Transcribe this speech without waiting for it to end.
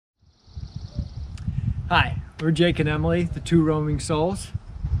Hi, we're Jake and Emily, the two roaming souls.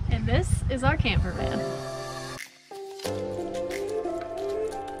 And this is our camper van.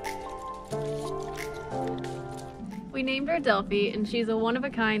 We named her Delphi, and she's a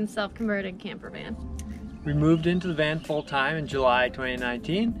one-of-a-kind self-converted camper van. We moved into the van full-time in July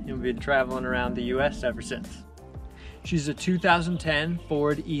 2019, and we've been traveling around the US ever since. She's a 2010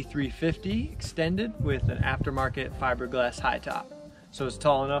 Ford E350 extended with an aftermarket fiberglass high top, so it's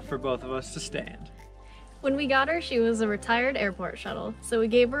tall enough for both of us to stand. When we got her, she was a retired airport shuttle, so we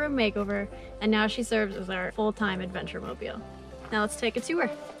gave her a makeover, and now she serves as our full-time adventure mobile. Now let's take a tour.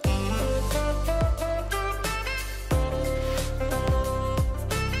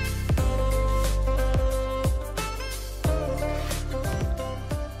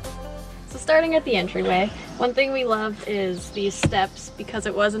 So starting at the entryway, one thing we loved is these steps. Because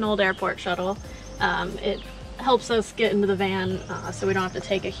it was an old airport shuttle, it helps us get into the van so we don't have to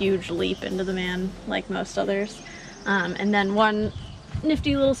take a huge leap into the van like most others. And then one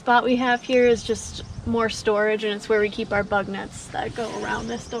nifty little spot we have here is just more storage, and it's where we keep our bug nets that go around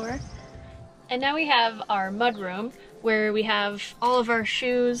this door. And now we have our mud room where we have all of our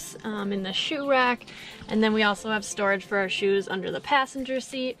shoes in the shoe rack, and then we also have storage for our shoes under the passenger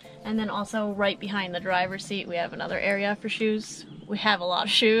seat, and then also right behind the driver's seat we have another area for shoes. We have a lot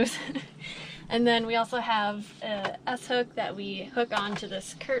of shoes. And then we also have a S-hook that we hook onto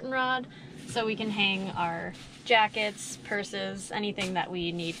this curtain rod so we can hang our jackets, purses, anything that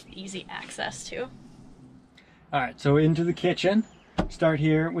we need easy access to. Alright, so into the kitchen. Start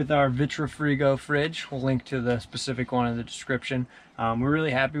here with our Vitrifrigo fridge. We'll link to the specific one in the description. We're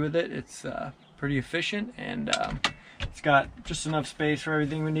really happy with it. It's pretty efficient, and it's got just enough space for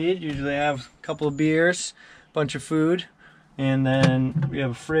everything we need. Usually I have a couple of beers, a bunch of food. And then we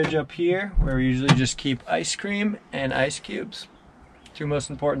have a fridge up here where we usually just keep ice cream and ice cubes. Two most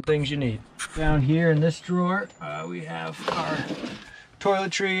important things you need. Down here in this drawer, we have our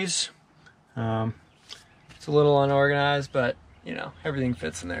toiletries. It's a little unorganized, but you know, everything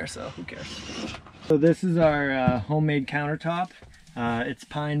fits in there, so who cares? So this is our homemade countertop. It's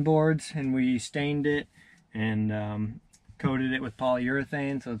pine boards, and we stained it and coated it with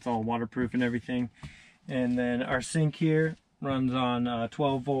polyurethane, so it's all waterproof and everything. And then our sink here runs on a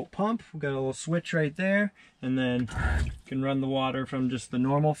 12-volt pump. We've got a little switch right there, and then you can run the water from just the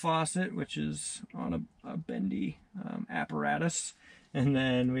normal faucet, which is on a bendy apparatus. And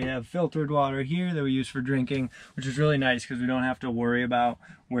then we have filtered water here that we use for drinking, which is really nice because we don't have to worry about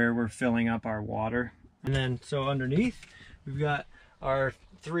where we're filling up our water. And then so underneath we've got our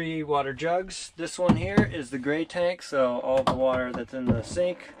 3 water jugs. This one here is the gray tank, so all the water that's in the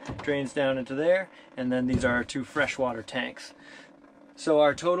sink drains down into there, and then these are our 2 freshwater tanks. So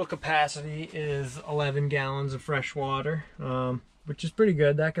our total capacity is 11 gallons of fresh water, which is pretty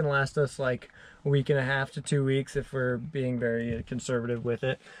good. That can last us like a week and a half to 2 weeks if we're being very conservative with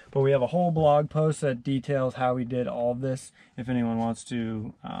it. But we have a whole blog post that details how we did all of this if anyone wants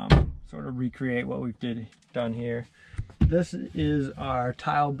to sort of recreate what we've done here. This is our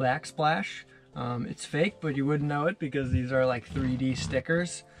tile backsplash. It's fake, but you wouldn't know it because these are like 3D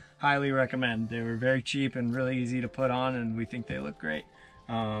stickers. Highly recommend. They were very cheap and really easy to put on, and we think they look great.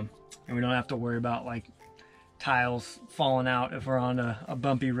 And we don't have to worry about like tiles falling out if we're on a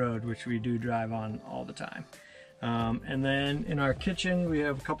bumpy road, which we do drive on all the time. And then in our kitchen we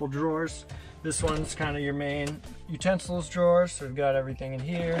have a couple drawers. This one's kind of your main utensils drawer, so we've got everything in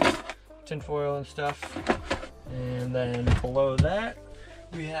here, tinfoil and stuff. And then below that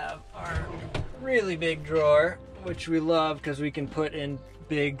we have our really big drawer, which we love because we can put in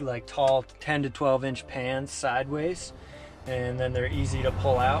big, like tall 10 to 12 inch pans sideways, and then they're easy to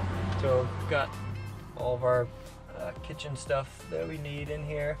pull out. So we've got all of our kitchen stuff that we need in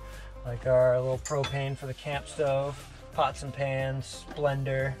here, like our little propane for the camp stove, pots and pans,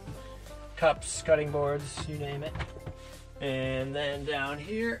 blender, cups, cutting boards, you name it. And then down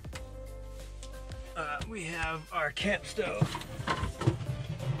here we have our camp stove.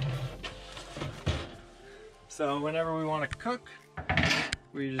 So whenever we want to cook,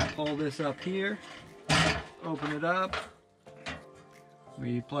 we just pull this up here, open it up,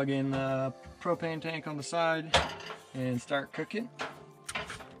 we plug in the propane tank on the side and start cooking.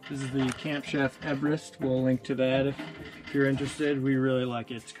 This is the Camp Chef Everest. We'll link to that if you're interested. We really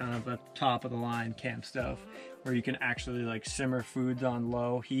like it. It's kind of a top of the line camp stove where you can actually like simmer foods on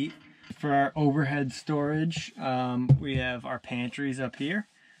low heat. For our overhead storage, we have our pantries up here,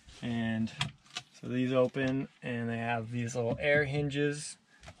 and so these open and they have these little air hinges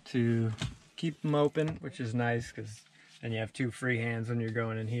to keep them open, which is nice because then you have 2 free hands when you're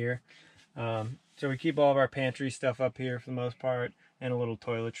going in here. So we keep all of our pantry stuff up here for the most part, and a little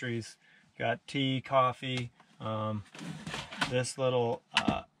toiletries. Got tea, coffee, this little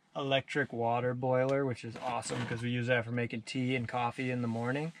electric water boiler, which is awesome because we use that for making tea and coffee in the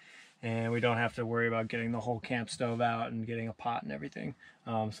morning, and we don't have to worry about getting the whole camp stove out and getting a pot and everything.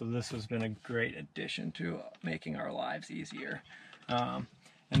 So this has been a great addition to making our lives easier. And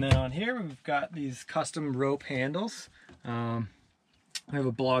then on here we've got these custom rope handles. I have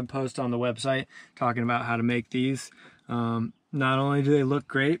a blog post on the website talking about how to make these. Not only do they look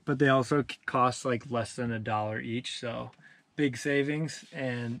great, but they also cost like less than $1 each, so big savings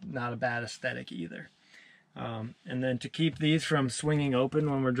and not a bad aesthetic either. And then to keep these from swinging open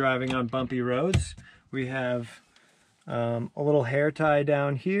when we're driving on bumpy roads, we have a little hair tie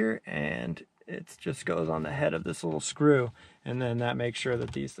down here, and it just goes on the head of this little screw, and then that makes sure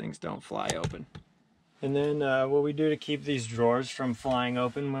that these things don't fly open. And then what we do to keep these drawers from flying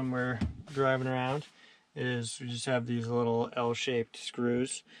open when we're driving around is we just have these little L-shaped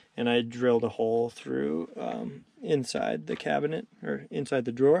screws, and I drilled a hole through inside the cabinet, or inside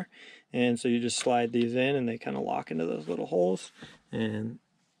the drawer, and so you just slide these in and they kind of lock into those little holes, and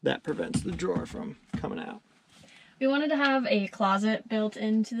that prevents the drawer from coming out. We wanted to have a closet built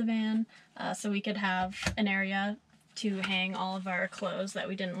into the van so we could have an area to hang all of our clothes that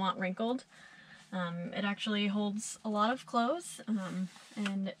we didn't want wrinkled. It actually holds a lot of clothes,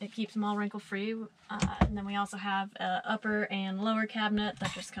 and it keeps them all wrinkle-free. And then we also have an upper and lower cabinet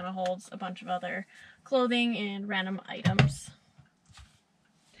that just kind of holds a bunch of other clothing and random items.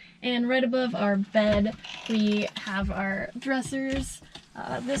 And right above our bed, we have our dressers.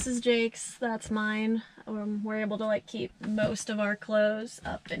 This is Jake's, that's mine. We're able to like keep most of our clothes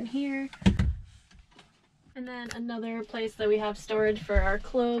up in here. And then another place that we have storage for our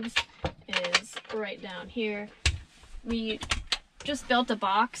clothes is right down here. We just built a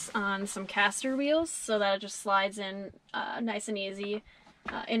box on some caster wheels so that it just slides in nice and easy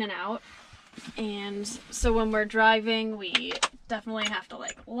in and out. And so when we're driving, we definitely have to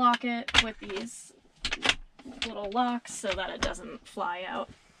like lock it with these little locks so that it doesn't fly out.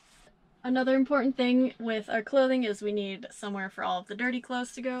 Another important thing with our clothing is we need somewhere for all of the dirty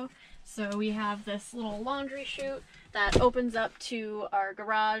clothes to go. So we have this little laundry chute that opens up to our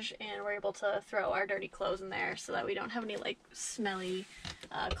garage, and we're able to throw our dirty clothes in there so that we don't have any like smelly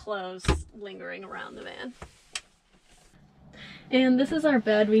clothes lingering around the van. And this is our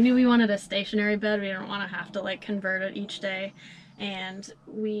bed. We knew we wanted a stationary bed. We didn't want to have to like convert it each day. And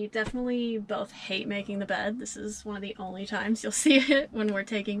we definitely both hate making the bed. This is one of the only times you'll see it when we're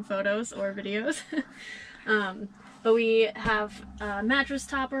taking photos or videos. But we have a mattress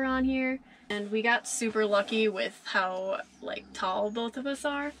topper on here, and we got super lucky with how like tall both of us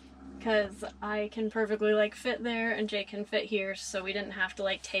are, because I can perfectly like fit there and Jake can fit here, so we didn't have to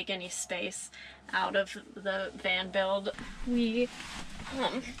like take any space out of the van build. We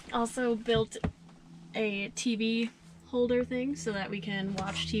also built a TV holder thing so that we can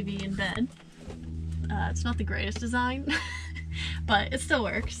watch TV in bed. It's not the greatest design, but it still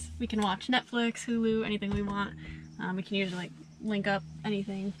works. We can watch Netflix, Hulu, anything we want. We can usually like link up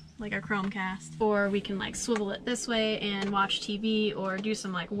anything like our Chromecast, or we can like swivel it this way and watch TV or do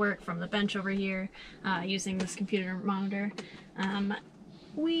some like work from the bench over here using this computer monitor.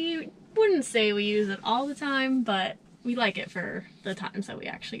 We wouldn't say we use it all the time, but we like it for the times that we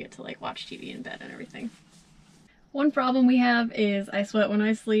actually get to like watch TV in bed and everything. One problem we have is I sweat when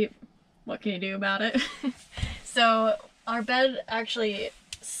I sleep. What can you do about it? So our bed actually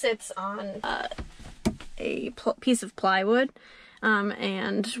sits on a piece of plywood,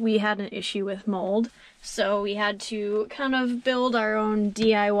 and we had an issue with mold, so we had to kind of build our own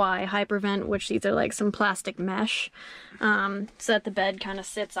DIY hypervent, which these are like some plastic mesh, so that the bed kind of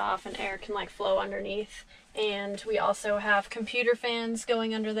sits off and air can like flow underneath. And we also have computer fans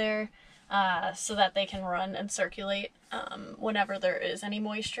going under there so that they can run and circulate whenever there is any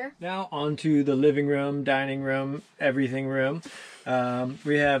moisture. Now onto the living room, dining room, everything room.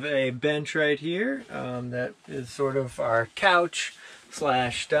 We have a bench right here that is sort of our couch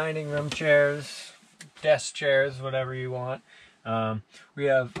 / dining room chairs, desk chairs, whatever you want. We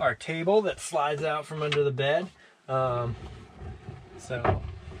have our table that slides out from under the bed. So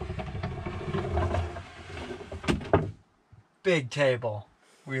big table.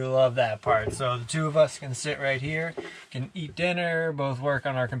 We love that part. So the two of us can sit right here, can eat dinner, both work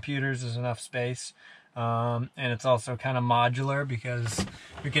on our computers. There's enough space. And it's also kind of modular because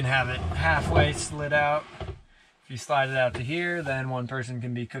we can have it halfway slid out. If you slide it out to here, then one person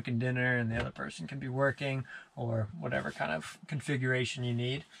can be cooking dinner and the other person can be working, or whatever kind of configuration you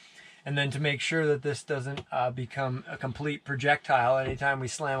need. And then to make sure that this doesn't become a complete projectile anytime we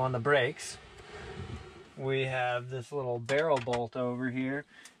slam on the brakes, we have this little barrel bolt over here,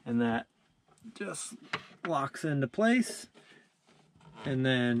 and that just locks into place, and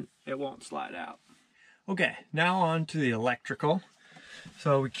then it won't slide out. Okay, now on to the electrical.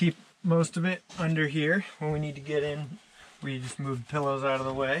 So we keep most of it under here. When we need to get in, we just move the pillows out of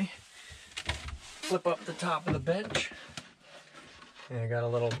the way, flip up the top of the bench, and I got a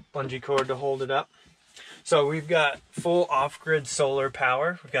little bungee cord to hold it up. So we've got full off-grid solar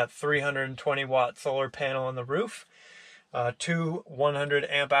power. We've got 320 watt solar panel on the roof, 2 100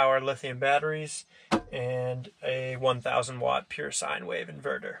 amp hour lithium batteries, and a 1000 watt pure sine wave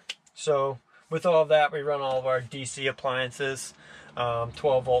inverter. So with all of that, we run all of our DC appliances.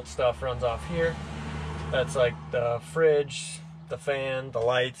 12 volt stuff runs off here. That's like the fridge, the fan, the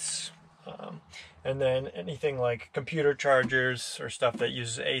lights, and then anything like computer chargers or stuff that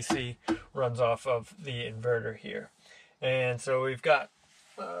uses AC runs off of the inverter here. And so we've got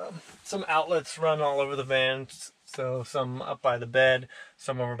some outlets run all over the van. So some up by the bed,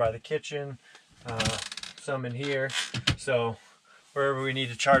 some over by the kitchen, some in here. So wherever we need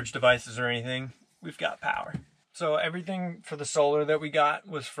to charge devices or anything, we've got power. So everything for the solar that we got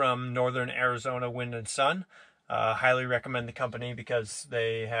was from Northern Arizona Wind and Sun. Highly recommend the company because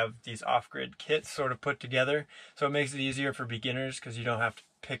they have these off-grid kits sort of put together. So it makes it easier for beginners because you don't have to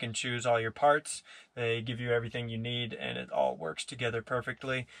pick and choose all your parts. They give you everything you need and it all works together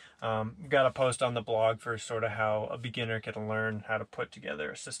perfectly. We've got a post on the blog for sort of how a beginner can learn how to put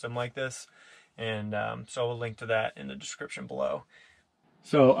together a system like this. And so we'll link to that in the description below.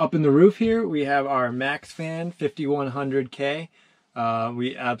 So up in the roof here, we have our Max Fan 5100K.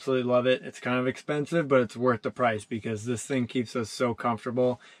 We absolutely love it. It's kind of expensive, but it's worth the price because this thing keeps us so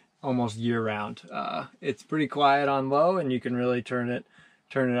comfortable almost year round. It's pretty quiet on low, and you can really turn it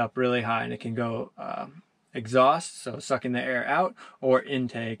up really high, and it can go exhaust, so sucking the air out, or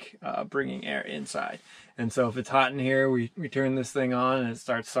intake, bringing air inside. And so if it's hot in here, we turn this thing on and it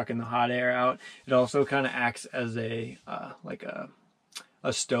starts sucking the hot air out. It also kind of acts as a like a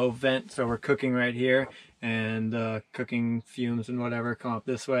stove vent. So we're cooking right here, and cooking fumes and whatever come up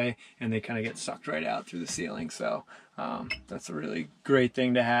this way, and they kind of get sucked right out through the ceiling. So that's a really great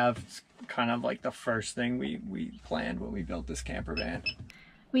thing to have. It's kind of like the first thing we planned when we built this camper van.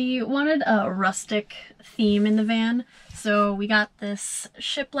 We wanted a rustic theme in the van, so we got this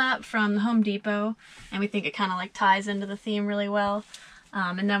shiplap from Home Depot, and we think it kind of like ties into the theme really well.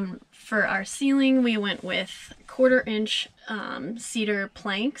 And then for our ceiling, we went with 1/4 inch cedar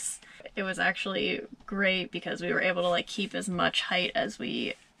planks. It was actually great because we were able to like keep as much height as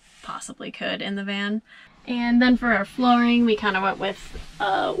we possibly could in the van. And then for our flooring, we kind of went with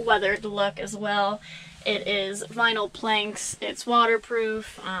a weathered look as well. It is vinyl planks, it's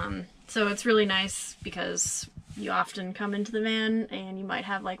waterproof, so it's really nice because you often come into the van and you might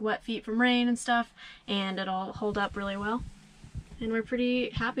have like wet feet from rain and stuff, and it'll hold up really well. And we're pretty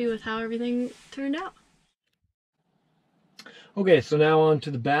happy with how everything turned out. Okay, so now on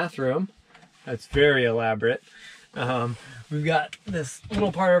to the bathroom. That's very elaborate. We've got this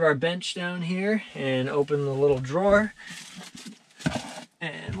little part of our bench down here, and open the little drawer.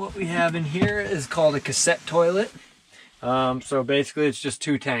 And what we have in here is called a cassette toilet. So basically it's just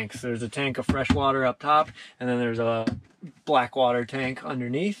 2 tanks. There's a tank of fresh water up top, and then there's a black water tank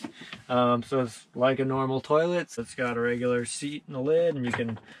underneath. So it's like a normal toilet. So it's got a regular seat and a lid, and you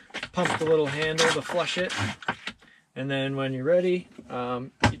can pump the little handle to flush it. And then when you're ready,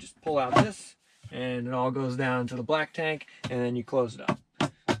 you just pull out this, and it all goes down to the black tank, and then you close it up.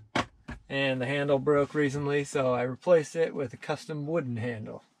 And the handle broke recently, so I replaced it with a custom wooden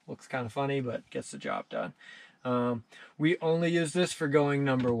handle. Looks kind of funny, but gets the job done. We only use this for going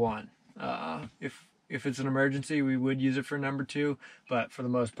number 1. If it's an emergency, we would use it for number 2, but for the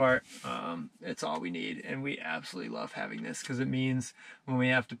most part, it's all we need. And we absolutely love having this because it means when we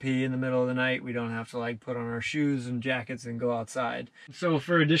have to pee in the middle of the night, we don't have to like put on our shoes and jackets and go outside. So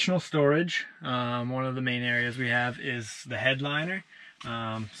for additional storage, one of the main areas we have is the headliner.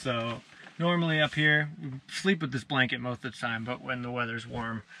 So normally up here, we sleep with this blanket most of the time, but when the weather's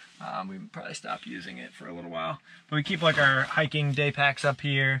warm, we probably stop using it for a little while. But we keep like our hiking day packs up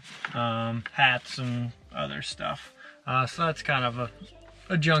here, hats and other stuff. So that's kind of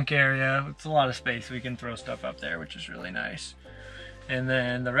a junk area. It's a lot of space. We can throw stuff up there, which is really nice. And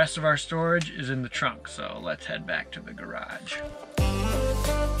then the rest of our storage is in the trunk. So let's head back to the garage.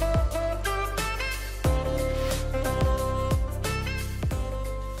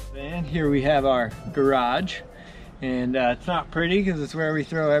 And here we have our garage. And it's not pretty because it's where we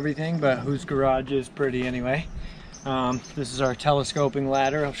throw everything, but whose garage is pretty anyway. This is our telescoping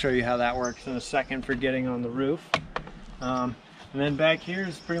ladder. I'll show you how that works in a second for getting on the roof. And then back here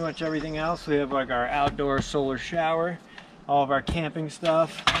is pretty much everything else. We have like our outdoor solar shower. all of our camping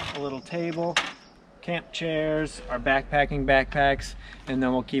stuff, a little table, camp chairs, our backpacking backpacks, and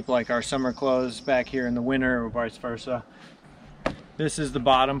then we'll keep like our summer clothes back here in the winter or vice versa. This is the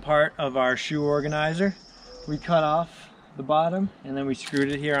bottom part of our shoe organizer. We cut off the bottom and then we screwed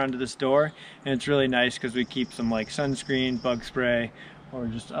it here onto this door, and it's really nice because we keep some like sunscreen, bug spray, or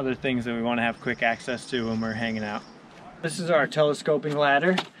just other things that we want to have quick access to when we're hanging out. This is our telescoping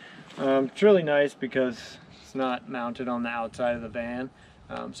ladder. It's really nice because it's not mounted on the outside of the van,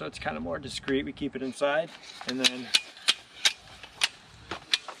 so it's kind of more discreet. We keep it inside, and then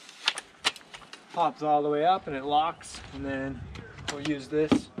pops all the way up and it locks, and then we'll use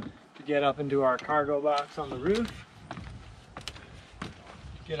this to get up into our cargo box on the roof,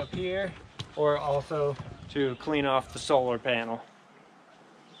 get up here, or also to clean off the solar panel.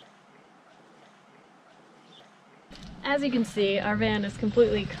 As you can see, our van is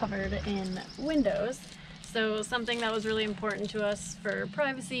completely covered in windows. So something that was really important to us for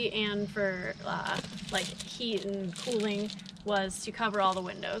privacy and for like heat and cooling was to cover all the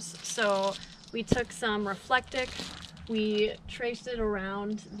windows. So we took some Reflectic, we traced it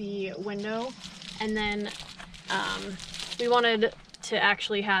around the window, and then we wanted to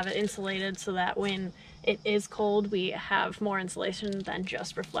actually have it insulated so that when it is cold we have more insulation than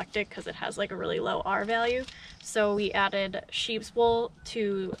just Reflectic, because it has like a really low R value. So we added sheep's wool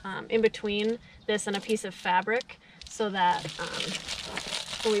to in between this and a piece of fabric, so that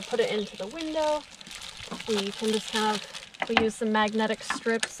when we put it into the window we can just we use some magnetic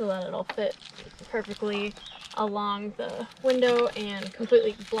strips so that it'll fit perfectly along the window and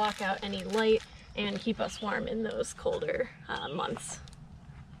completely block out any light and keep us warm in those colder months.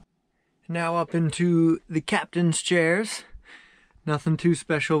 Now up into the captain's chairs. Nothing too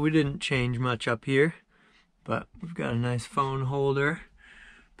special, we didn't change much up here, but we've got a nice phone holder,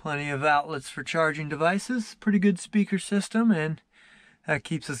 plenty of outlets for charging devices, pretty good speaker system, and that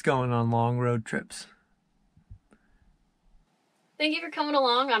keeps us going on long road trips. Thank you for coming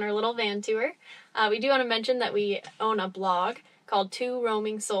along on our little van tour. We do want to mention that we own a blog called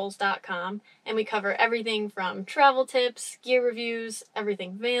tworoamingsouls.com, and we cover everything from travel tips, gear reviews,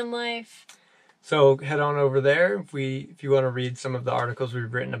 everything van life. So head on over there if you want to read some of the articles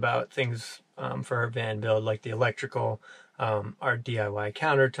we've written about things for our van build, like the electrical, our DIY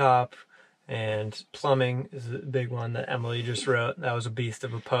countertop, and plumbing is a big one that Emily just wrote. That was a beast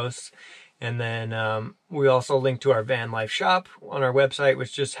of a post. And then we also link to our van life shop on our website,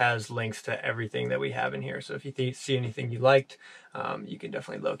 which just has links to everything that we have in here. So if you see anything you liked, you can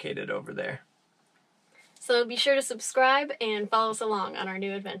definitely locate it over there. So be sure to subscribe and follow us along on our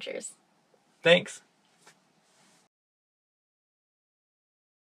new adventures. Thanks.